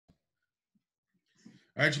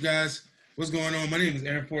All right, you guys, what's going on? My name is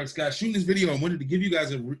Aaron Forex Scott. Shooting this video, I wanted to give you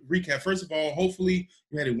guys a recap. First of all, hopefully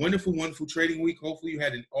you had a wonderful, wonderful trading week. Hopefully you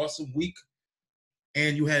had an awesome week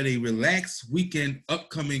and you had a relaxed weekend,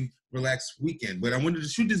 upcoming relaxed weekend. But I wanted to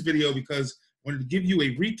shoot this video because I wanted to give you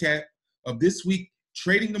a recap of this week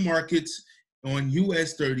trading the markets on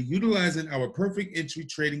US30, utilizing our perfect entry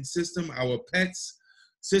trading system, our PETS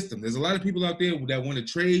system. There's a lot of people out there that want to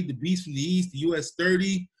trade the beast from the east, the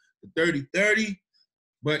US30, the 30-30.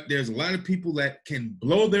 But there's a lot of people that can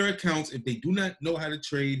blow their accounts if they do not know how to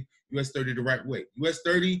trade US30 the right way.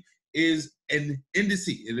 US30 is an index.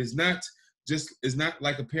 It is not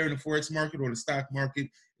like a pair in the Forex market or the stock market.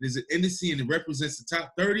 It is an index and it represents the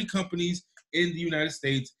top 30 companies in the United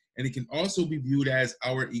States. And it can also be viewed as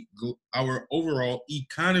our overall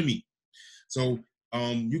economy. So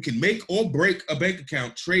you can make or break a bank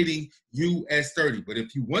account trading US30. But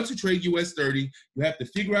if you want to trade US30, you have to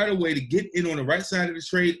figure out a way to get in on the right side of the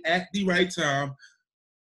trade at the right time.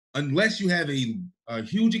 Unless you have a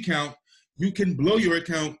huge account, you can blow your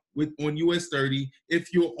account on US30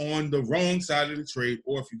 if you're on the wrong side of the trade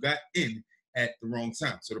or if you got in at the wrong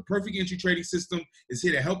time. So the perfect entry trading system is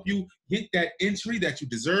here to help you get that entry that you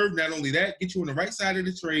deserve. Not only that, get you on the right side of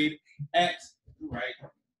the trade at the right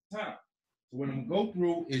time. So what I'm gonna go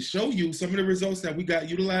through is show you some of the results that we got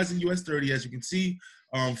utilizing US30. As you can see,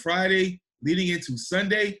 Friday leading into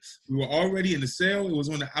Sunday, we were already in the sale. It was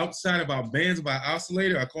on the outside of our bands of our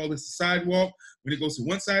oscillator. I call this a sidewalk. When it goes to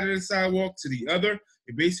one side of the sidewalk to the other,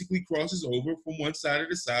 it basically crosses over from one side of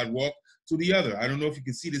the sidewalk to the other. I don't know if you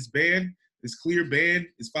can see this band. This clear band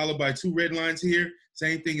is followed by two red lines here.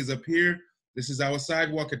 Same thing is up here. This is our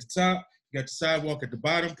sidewalk at the top. You got the sidewalk at the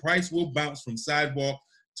bottom. Price will bounce from sidewalk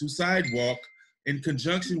to sidewalk in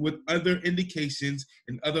conjunction with other indications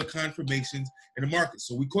and other confirmations in the market.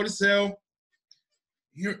 So we caught a sell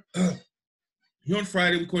here, here on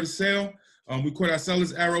Friday. We caught a sell. We caught our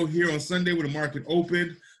seller's arrow here on Sunday where the market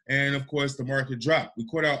opened, and of course the market dropped. We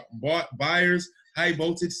caught our buyers high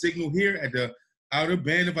voltage signal here at the outer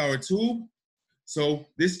band of our tube. So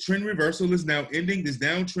this trend reversal is now ending. This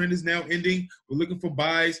downtrend is now ending. We're looking for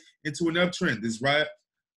buys into an uptrend. This right.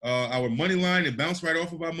 Our money line, it bounced right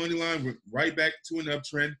off of our money line, we're right back to an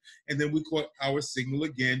uptrend, and then we caught our signal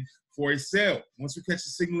again for a sale. Once we catch the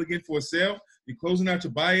signal again for a sale, you're closing out your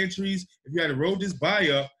buy entries. If you had to roll this buy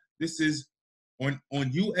up, this is on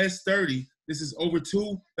US30, this is over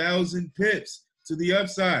 2,000 pips to the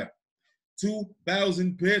upside.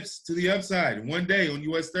 2,000 pips to the upside in one day on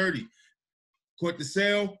US30. Caught the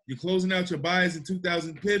sale, you're closing out your buys in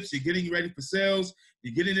 2,000 pips, you're getting ready for sales,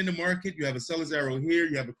 you're getting in the market, you have a seller's arrow here,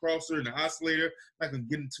 you have a crosser and an oscillator. I'm not going to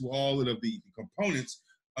get into all of the components.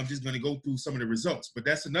 I'm just going to go through some of the results. But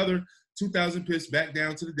that's another 2,000 pips back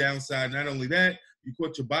down to the downside. Not only that, you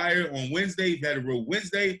caught your buyer on Wednesday, you've had a real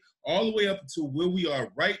Wednesday, all the way up until where we are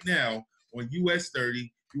right now on US30.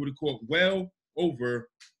 You would have caught well over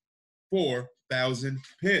 4,000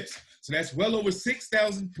 pips. So that's well over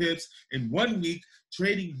 6,000 pips in 1 week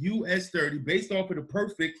trading US30 based off of the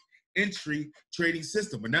perfect entry trading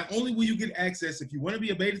system. But not only will you get access, if you want to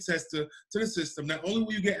be a beta tester to the system, not only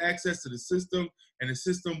will you get access to the system and the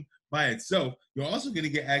system by itself, you're also going to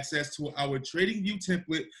get access to our trading view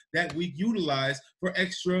template that we utilize for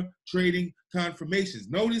extra trading confirmations.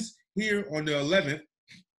 Notice here on the 11th,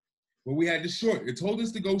 where we had the short, it told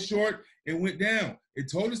us to go short, it went down. It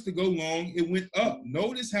told us to go long, it went up.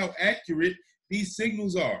 Notice how accurate these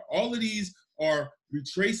signals are. All of these are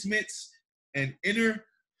retracements and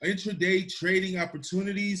intraday trading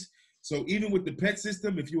opportunities. So even with the PET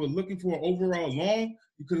system, if you were looking for an overall long,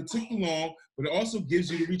 you could have took the long, but it also gives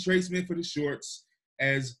you the retracement for the shorts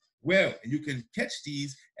as well. And you can catch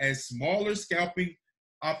these as smaller scalping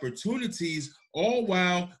opportunities all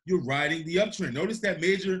while you're riding the uptrend. Notice that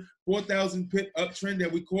major 4,000 pip uptrend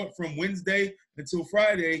that we caught from Wednesday until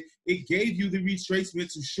Friday. It gave you the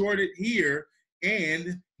retracement to short it here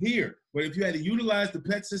and here. But if you had to utilize the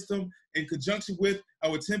PET system in conjunction with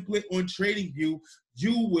our template on TradingView,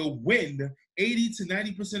 you will win 80 to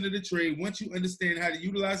 90% of the trade once you understand how to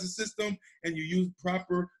utilize the system and you use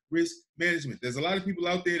proper risk management. There's a lot of people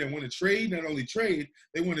out there that want to trade, not only trade,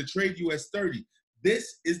 they want to trade US30.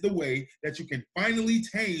 This is the way that you can finally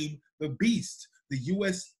tame the beast, the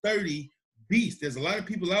US30 beast. There's a lot of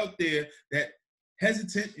people out there that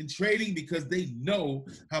hesitant in trading because they know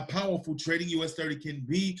how powerful trading US30 can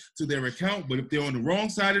be to their account. But if they're on the wrong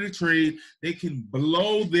side of the trade, they can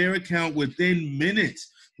blow their account within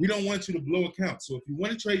minutes. We don't want you to blow accounts. So if you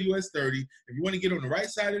want to trade US30, if you want to get on the right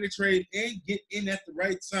side of the trade and get in at the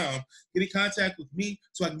right time, get in contact with me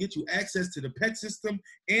so I can get you access to the PET system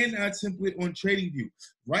and our template on TradingView.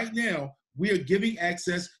 Right now, we are giving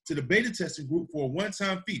access to the beta testing group for a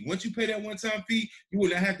one-time fee. Once you pay that one-time fee, you will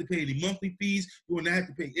not have to pay any monthly fees. You will not have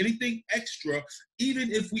to pay anything extra.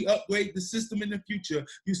 Even if we upgrade the system in the future,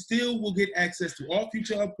 you still will get access to all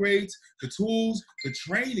future upgrades, the tools, the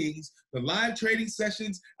trainings, the live trading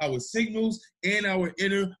sessions, our signals, and our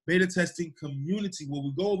inner beta testing community where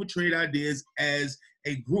we go over trade ideas as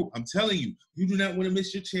a group. I'm telling you, you do not want to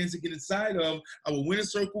miss your chance to get inside of our Winner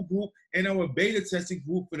Circle group and our beta testing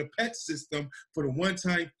group for the PET system for the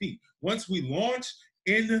one-time fee. Once we launch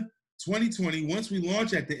in 2020, once we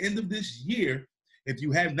launch at the end of this year, if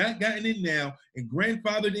you have not gotten in now and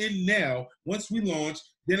grandfathered in now, once we launch,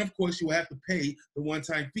 then of course you will have to pay the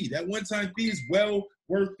one-time fee. That one-time fee is well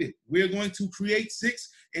worth it. We're going to create 6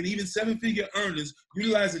 and even 7-figure earners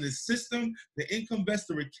utilizing the system, the Income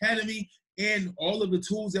Investor Academy, and all of the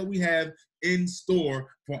tools that we have in store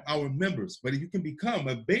for our members. But if you can become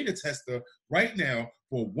a beta tester right now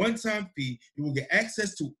for a one-time fee, you will get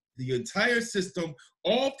access to the entire system,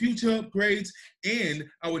 all future upgrades, and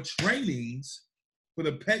our trainings for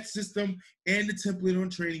the PET system and the template on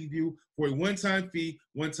TradingView for a one-time fee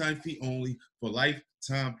only for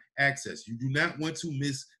lifetime access. You do not want to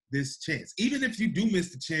miss this chance. Even if you do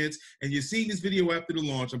miss the chance and you're seeing this video after the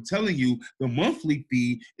launch, I'm telling you, the monthly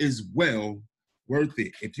fee is well worth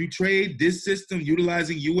it. If you trade this system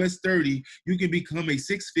utilizing US30, you can become a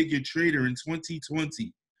 6-figure trader in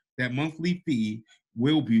 2020. That monthly fee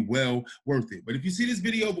will be well worth it. But if you see this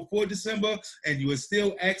video before December and you are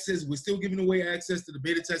still we're still giving away access to the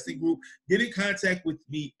beta testing group, get in contact with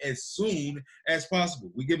me as soon as possible.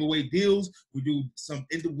 We give away deals. We do some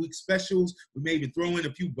end of week specials. We may even throw in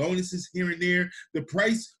a few bonuses here and there. The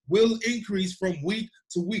price will increase from week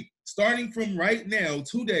to week. Starting from right now,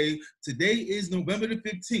 today is November the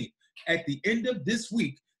 15th. At the end of this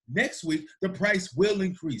week, next week, the price will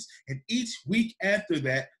increase. And each week after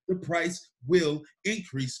that, the price will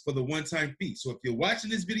increase for the one-time fee. So if you're watching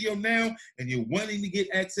this video now and you're wanting to get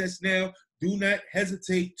access now, do not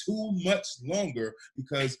hesitate too much longer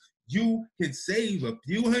because you can save a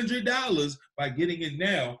few $100s by getting in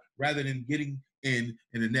now rather than getting in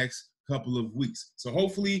the next couple of weeks. So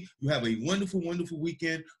hopefully you have a wonderful, wonderful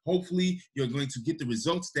weekend. Hopefully you're going to get the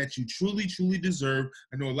results that you truly, truly deserve.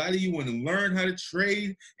 I know a lot of you want to learn how to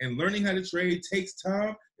trade, and learning how to trade takes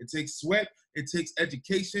time. It takes sweat. It takes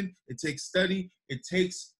education. It takes study. It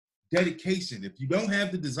takes dedication. If you don't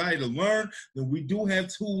have the desire to learn, then we do have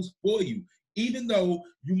tools for you. Even though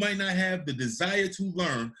you might not have the desire to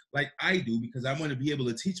learn like I do, because I want to be able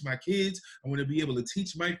to teach my kids, I want to be able to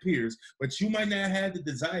teach my peers, but you might not have the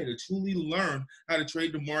desire to truly learn how to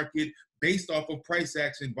trade the market based off of price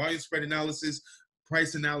action, volume spread analysis,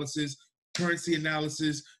 price analysis, currency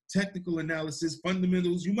analysis, technical analysis,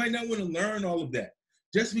 fundamentals. You might not want to learn all of that.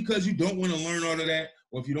 Just because you don't want to learn all of that,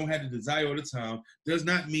 or if you don't have the desire all the time, does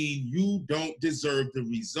not mean you don't deserve the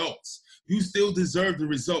results. You still deserve the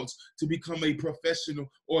results to become a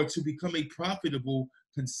professional or to become a profitable,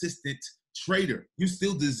 consistent trader. You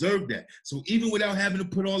still deserve that. So even without having to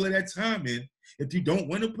put all of that time in, if you don't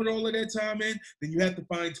want to put all of that time in, then you have to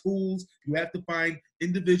find tools, you have to find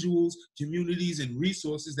individuals, communities, and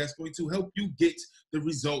resources that's going to help you get the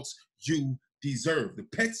results you deserve. The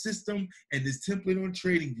PET system and this template on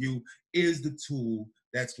TradingView is the tool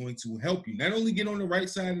that's going to help you not only get on the right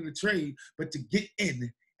side of the trade, but to get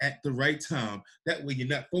in at the right time. That way you're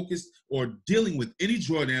not focused or dealing with any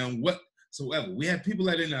drawdown whatsoever. We have people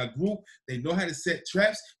that are in our group, they know how to set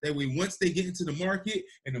traps. That way once they get into the market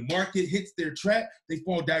and the market hits their trap, they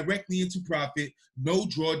fall directly into profit, no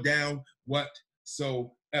drawdown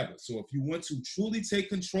whatsoever. So if you want to truly take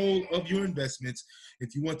control of your investments,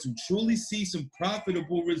 if you want to truly see some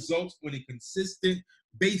profitable results on a consistent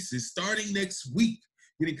basis starting next week,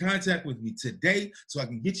 get in contact with me today so I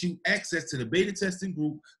can get you access to the beta testing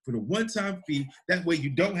group for the one-time fee. That way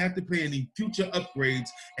you don't have to pay any future upgrades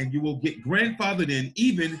and you will get grandfathered in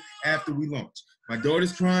even after we launch. My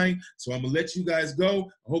daughter's crying, so I'm going to let you guys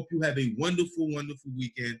go. I hope you have a wonderful, wonderful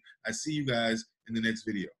weekend. I see you guys in the next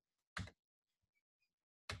video.